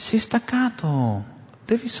 Si è staccato,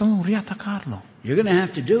 devi solo riattaccarlo. You're going to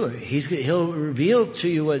have to do it. He'll reveal to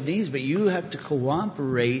you what it needs, but you have to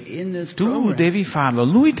cooperate in this Tu program. devi farlo,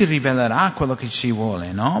 lui ti rivelerà quello che ci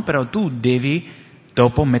vuole, no? Però tu devi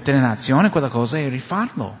dopo mettere in azione quella cosa e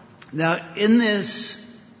rifarlo. Now, in this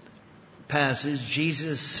passage,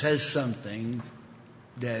 Jesus says something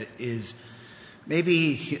that is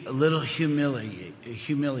maybe a little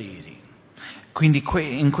humiliating. Quindi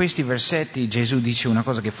in questi versetti Gesù dice una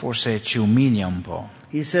cosa che forse ci umilia un po'.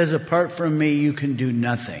 He says, apart from me, you can do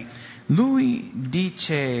nothing. Lui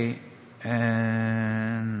dice,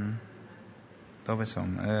 Dove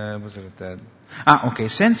sono? Ok,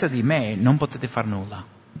 senza di me non potete far nulla.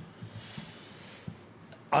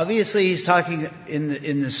 Obviously, he's talking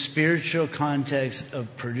in the spiritual context of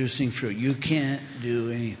producing fruit. You can't do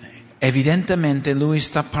anything. Evidentemente lui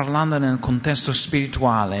sta parlando nel contesto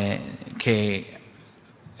spirituale che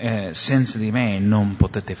senza di me non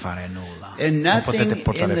potete fare nulla. And Non potete nothing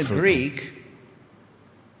portare in the frutto. Greek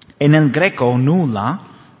E nel greco nulla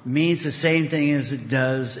means the same thing as it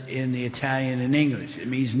does in the Italian and English. It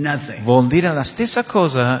means nothing. vuol dire la stessa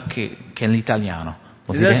cosa che l'italiano.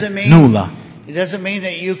 Vuol It doesn't dire mean nulla. It doesn't mean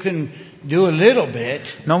that you can do a little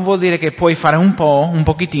bit. Non vuol dire che puoi fare un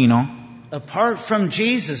pochettino. Apart from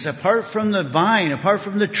Jesus, apart from the vine, apart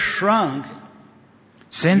from the trunk,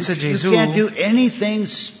 Senza you Gesù, can't do anything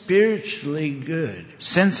spiritually good.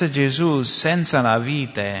 senza Gesù, senza la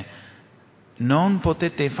vite, non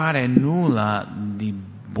potete fare nulla di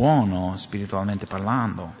buono spiritualmente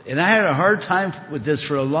parlando. And I had a hard time with this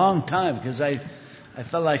for a long time because I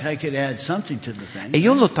felt like I could add something to the thing. E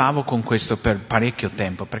io lottavo con questo per parecchio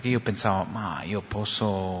tempo, perché io pensavo, ma io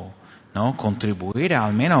posso, no, contribuire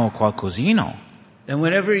almeno qualcosino. And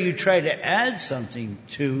whenever you try to add something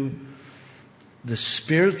to the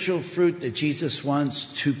spiritual fruit that Jesus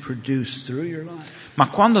wants to produce through your life, Ma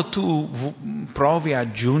quando tu provi a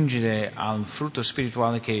aggiungere al frutto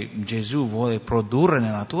spirituale che Gesù vuole produrre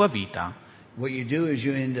nella tua vita, what you do is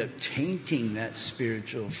you end up tainting that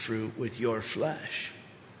spiritual fruit with your flesh.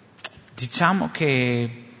 diciamo che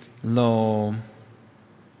lo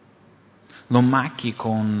macchi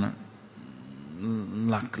con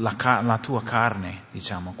la tua carne,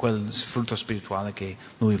 diciamo, quel frutto spirituale che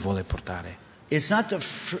lui vuole portare. It's not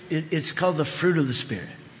it's called the fruit of the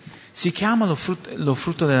Spirit. Si chiama lo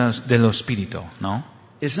frutto dello spirito, no?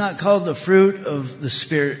 It's not called the fruit of the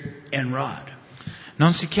Spirit and rod.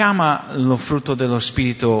 Non si chiama lo frutto dello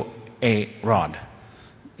spirito e rod.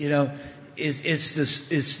 You know, it's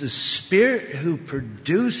the Spirit who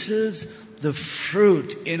produces the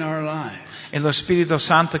fruit in our lives. È lo Spirito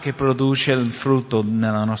Santo che produce il frutto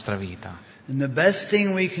nella nostra vita. And the best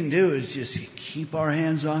thing we can do is just keep our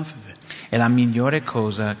hands off of it. E la migliore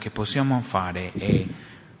cosa che possiamo fare è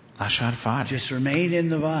lasciar fare. Just remain in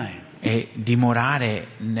the vine. E dimorare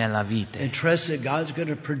nella vite. And trust that God's going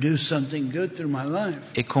to produce something good through my life.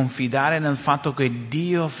 E confidare nel fatto che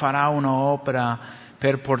Dio farà un'opera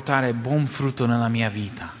per portare buon frutto nella mia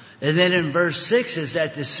vita. And then in verse 6 is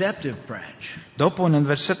that deceptive branch. Dopo nel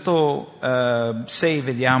versetto 6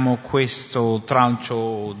 vediamo questo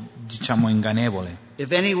tralcio, diciamo, ingannevole.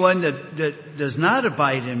 If anyone that does not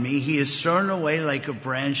abide in me, he is thrown away like a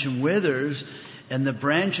branch and withers, and the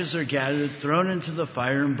branches are gathered, thrown into the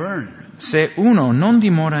fire and burned. Se uno non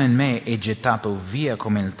dimora in me è gettato via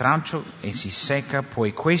come il tralcio e si secca,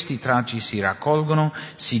 poi questi tralci si raccolgono,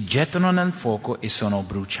 si gettano nel fuoco e sono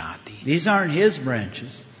bruciati. These aren't his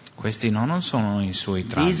branches. Questi non sono i suoi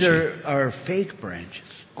These tralci. are fake branches.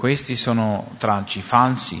 Questi sono tralci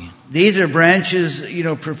falsi. These are branches,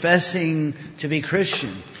 professing to be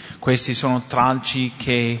Christian. Questi sono tralci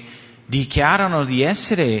che dichiarano di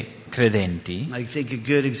essere credenti. I think a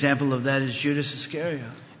good example of that is Judas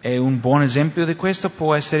Iscariot. E un buon esempio di questo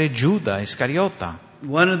può essere Giuda Iscariota,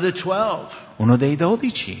 One of the 12. uno dei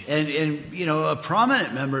 12. And a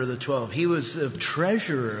prominent member of the 12. He was the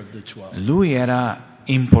treasurer of the 12. Lui era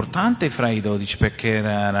importante fra i 12 perché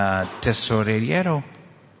era tesoriero.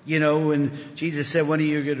 When Jesus said, one of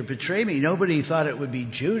you are going to betray me, nobody thought it would be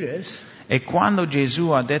Judas. E quando Gesù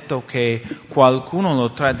ha detto che qualcuno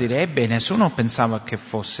lo tradirebbe, nessuno pensava che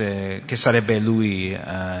sarebbe lui,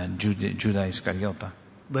 Giuda Iscariota.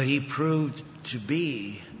 But he proved to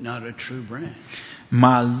be not a true branch.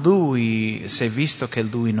 Ma lui, si è visto che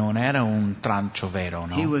lui non era un tralcio vero,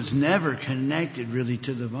 He no? was never connected really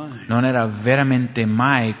to the vine. Non era veramente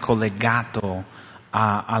mai collegato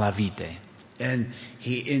alla vite. And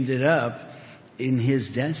he ended up in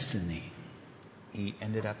his destiny. He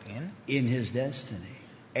ended up In his destiny.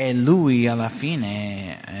 E lui alla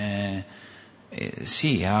fine,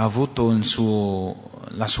 sì, ha avuto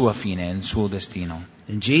la sua fine, il suo destino.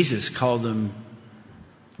 And Jesus called him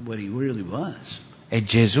what he really was. E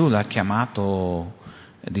Gesù l'ha chiamato,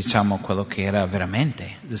 diciamo, quello che era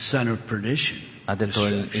veramente. The son of perdition. Ha detto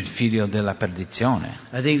il figlio della perdizione.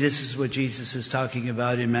 I think this is what Jesus is talking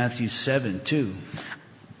about in Matthew 7 too.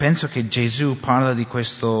 Penso che Gesù parla di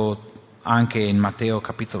questo anche in Matteo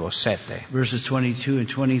capitolo 7. Verses 22 and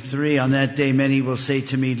 23, on that day many will say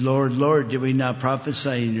to me, Lord, Lord, did we not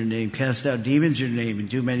prophesy in your name, cast out demons in your name, and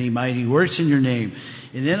do many mighty works in your name?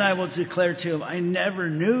 And then I will declare to them, I never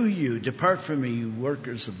knew you. Depart from me, you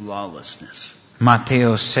workers of lawlessness.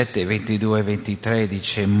 Matteo 7, 22 23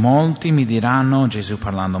 dice, molti mi diranno, Gesù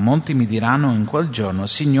parlando, molti mi diranno in quel giorno,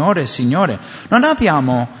 Signore, Signore, non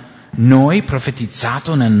abbiamo noi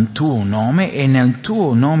profetizzato nel tuo nome e nel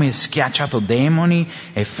tuo nome schiacciato demoni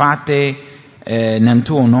e fate nel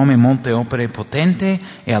tuo nome molte opere potenti?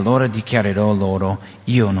 E allora dichiarerò loro,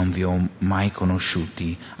 io non vi ho mai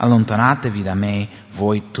conosciuti, allontanatevi da me,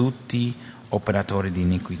 voi tutti operatori di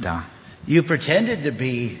iniquità. You pretended to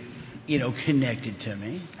be, connected to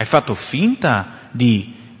me. Hai fatto finta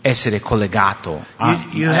di essere collegati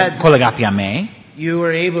a me. You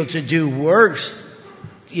were able to do works,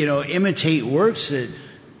 imitate works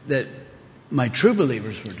that my true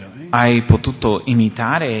believers were doing. Hai potuto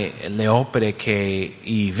imitare le opere che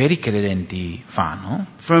i veri credenti fanno.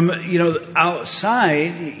 From,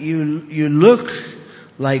 outside, you look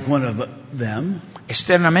like one of them.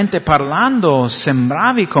 Esternamente parlando,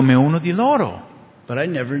 sembravi come uno di loro. But I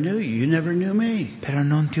never knew you. You never knew me. Però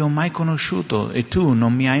non ti ho mai conosciuto e tu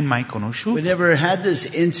non mi hai mai conosciuto. We never had this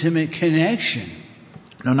intimate connection.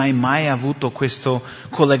 Non hai mai avuto questo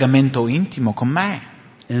collegamento intimo con me.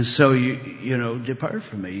 And so depart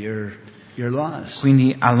from me. You're lost.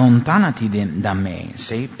 Quindi allontanati da me,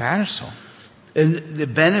 sei perso. And the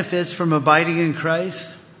benefits from abiding in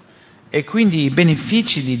Christ? E quindi i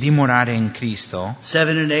benefici di dimorare in Cristo.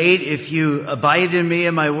 7 and 8, if you abide in me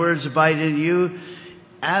and my words abide in you,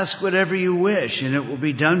 ask whatever you wish and it will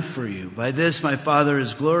be done for you. By this my Father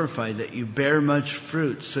is glorified, that you bear much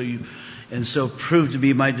fruit, so prove to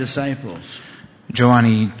be my disciples.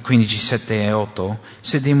 Giovanni 15, 7 e 8.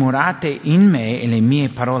 Se dimorate in me e le mie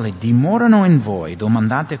parole dimorano in voi,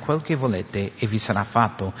 domandate quel che volete e vi sarà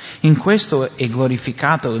fatto. In questo è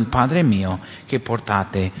glorificato il Padre mio, che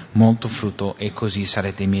portate molto frutto e così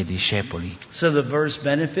sarete miei discepoli. So the first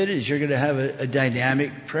benefit is you're going to have a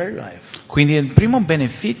dynamic prayer life. Quindi il primo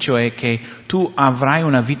beneficio è che tu avrai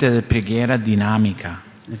una vita di preghiera dinamica.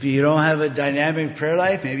 If you don't have a dynamic prayer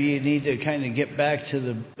life, maybe you need to kind of get back to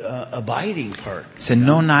the abiding part. Se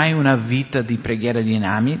non hai una vita di preghiera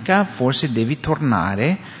dinamica, forse devi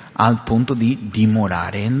tornare al punto di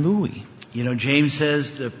dimorare in Lui. James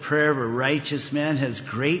says the prayer of a righteous man has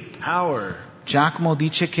great power. Giacomo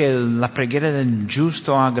dice che la preghiera del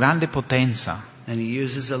giusto ha grande potenza. And he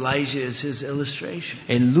uses Elijah as his illustration.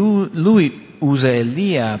 E lui usa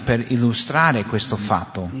Elia per illustrare questo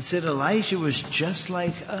fatto. He said Elijah was just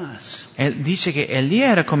like us. E dice che Elia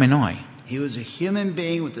era come noi. He was a human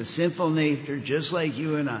being with a sinful nature just like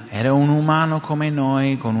you and I. Era un umano come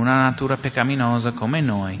noi, con una natura peccaminosa come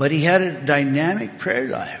noi. But he had a dynamic prayer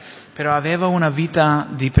life. Però aveva una vita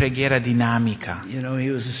di preghiera dinamica.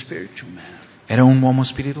 He was a spiritual man. Era un uomo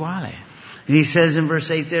spirituale. And he says in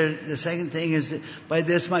verse 8 there, the second thing is that by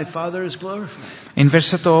this my Father is glorified. In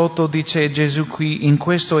versetto 8 dice Gesù qui, in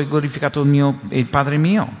questo è glorificato il Padre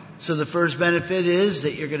mio. So the first benefit is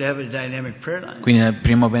that you're going to have a dynamic prayer life. Quindi il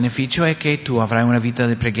primo beneficio è che tu avrai una vita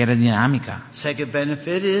di preghiera dinamica. Second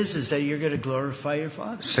benefit is that you're going to glorify your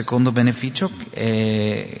Father. Secondo beneficio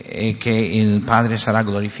è che il Padre sarà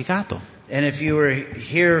glorificato. And if you were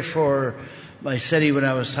here for my study when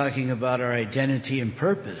I was talking about our identity and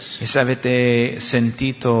purpose. E se avete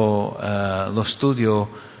sentito lo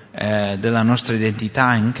studio della nostra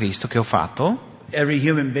identità in Cristo che ho fatto, every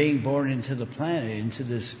human being born into the planet, into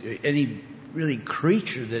this, any really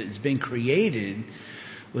creature that has been created,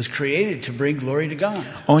 was created to bring glory to God.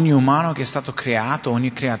 Ogni umano che è stato creato,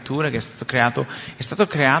 ogni creatura che è stato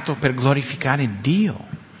creato per glorificare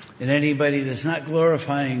Dio. And anybody that's not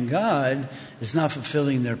glorifying God is not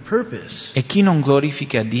fulfilling their purpose. E chi non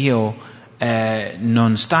glorifica Dio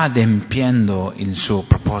non sta adempiendo il suo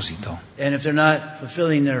proposito. And if they're not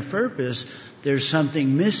fulfilling their purpose, there's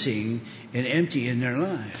something missing and empty in their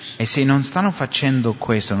lives. E se non stanno facendo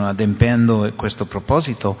questo, non adempiendo questo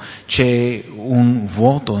proposito, c'è un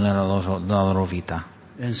vuoto nella loro vita.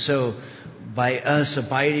 And so, by us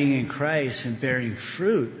abiding in Christ and bearing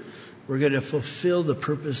fruit, we're going to fulfill the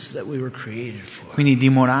purpose that we were created for. Quindi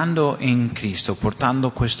dimorando in Cristo,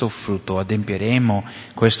 portando questo frutto, adempieremo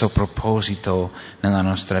questo proposito nella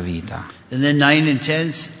nostra vita. And then 9 and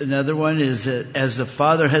 10, another one is that as the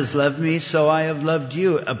Father has loved me, so I have loved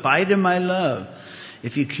you. Abide in my love.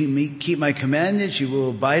 If you keep my commandments, you will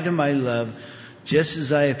abide in my love, just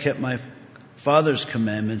as I have kept my Father's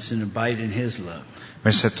commandments and abide in his love.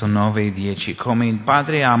 Versetto 9 e 10. Come il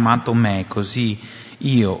Padre ha amato me, così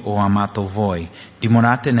io ho amato voi.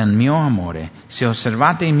 Dimorate nel mio amore. Se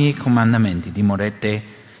osservate i miei comandamenti,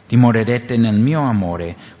 dimorerete nel mio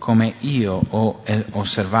amore, come io ho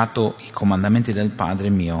osservato i comandamenti del Padre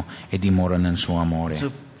mio e dimoro nel suo amore.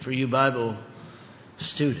 So for you Bible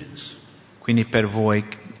students, Quindi per voi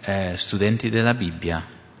studenti della Bibbia,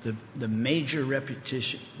 the major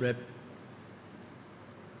repetition,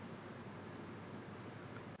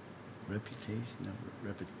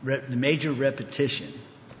 the major repetition,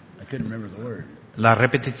 I couldn't remember the word, la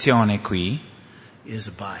ripetizione qui is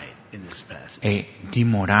abide in this passage. è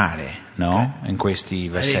dimorare, no? In questi I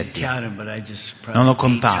didn't versetti. count them, but I just Non l'ho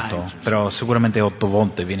probably 8 contato, times or però sicuramente 8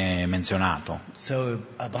 volte viene menzionato. so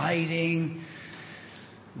abiding,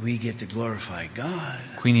 we get to glorify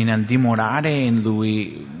God, Quindi nel dimorare in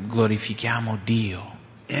Lui glorifichiamo Dio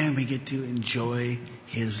and we get to enjoy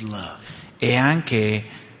His love. e anche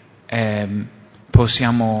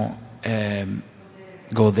possiamo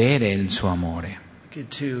godere il suo amore. We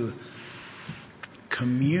get to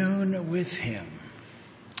commune with Him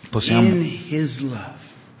Possiamo, in His love.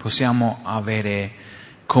 possiamo avere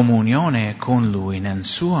comunione con Lui nel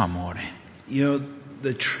suo amore. You know,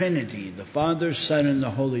 the Trinity, the Father, Son, and the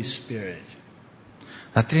Holy Spirit,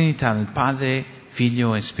 La Trinità, il Padre,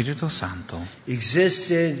 Figlio e Spirito Santo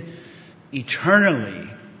existed eternally,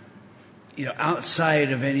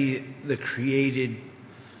 outside of the created,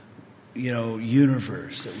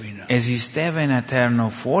 universe that we know. esisteva in eterno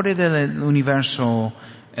fuori dell'universo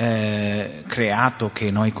creato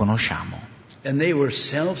che noi conosciamo. And they were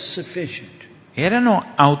self-sufficient.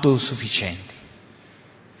 Erano autosufficienti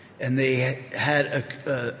And they had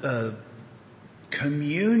a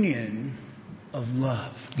communion of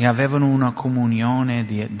love. e avevano una comunione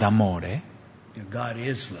d'amore, God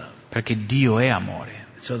is love. perché Dio è amore.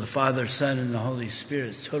 So the Father, Son, and the Holy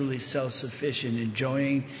Spirit is totally self-sufficient,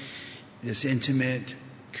 enjoying this intimate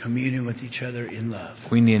communion with each other in love.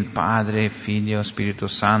 Quindi il Padre, Figlio, Spirito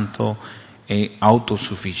Santo è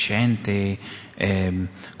autosufficiente,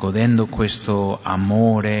 godendo questo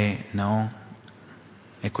amore, no?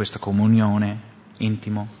 E questa comunione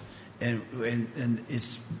intimo. And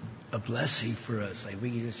it's a blessing for us. Like we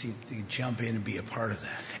just need to jump in and be a part of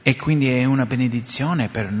that. E quindi è una benedizione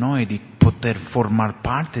per noi di poter formar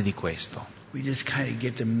parte di questo. We just kind of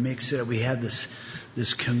get to mix it up. We have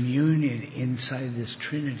this communion inside this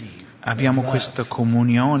Trinity. Abbiamo of love. questa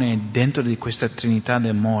comunione dentro di questa Trinità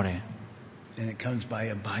d'amore And it comes by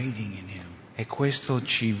abiding in Him, e questo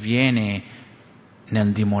ci viene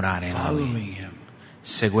nel dimorare in Lui, following Him,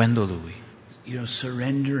 seguendo Lui,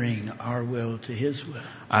 surrendering our will to His will.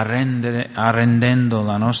 arrendendo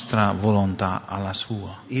la nostra volontà alla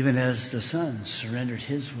sua, Even as the Son surrendered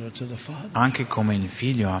His will to the Father. anche come il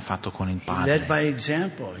Figlio ha fatto con il He led Padre. by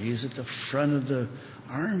example. He's at the front of the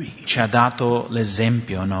army. Ci ha dato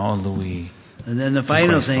l'esempio, no? Lui. And then the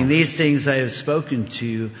final Questo. thing, these things I have spoken to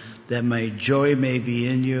you, that my joy may be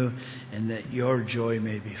in you, and that your joy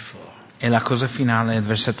may be full. E la cosa finale del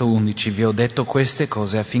versetto 11, vi ho detto queste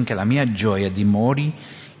cose affinché la mia gioia dimori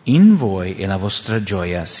in voi e la vostra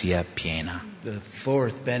gioia sia piena. The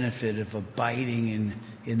fourth benefit of abiding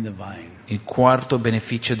in the vine Il quarto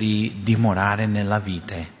beneficio di dimorare nella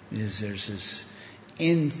vite is there's this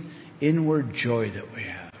inward joy that we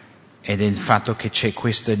have. ed è il fatto che c'è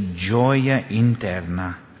questa gioia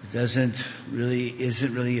interna It isn't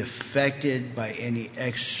really affected by any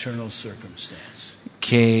external circumstance.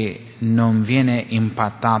 che non viene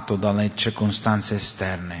impattato dalle circostanze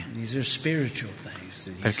esterne, These are spiritual things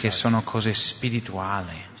that he's perché talking sono cose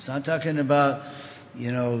spirituali. It's not talking about,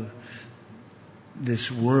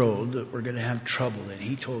 this world that we're going to have trouble in.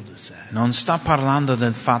 He told us that. Non sta parlando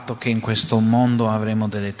del fatto che in questo mondo avremo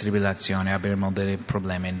delle tribolazioni, avremo dei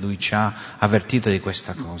problemi. Lui ci ha avvertito di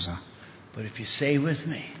questa cosa. But if you stay with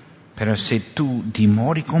me, Però se tu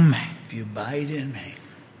dimori con me, if you abide in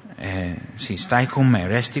me, sì, stai con me,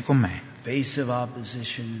 resti con me, face of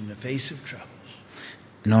opposition, in the face of troubles,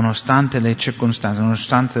 nonostante le circostanze,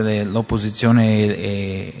 nonostante l'opposizione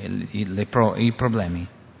e i problemi,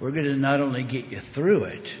 we're going to not only get you through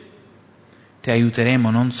it, ti aiuteremo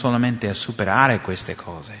non solamente a superare queste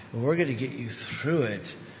cose, but we're going to get you through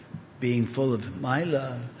it being full of my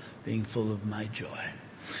love, being full of my joy.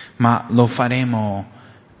 ma lo faremo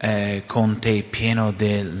con te pieno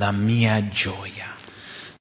della mia gioia.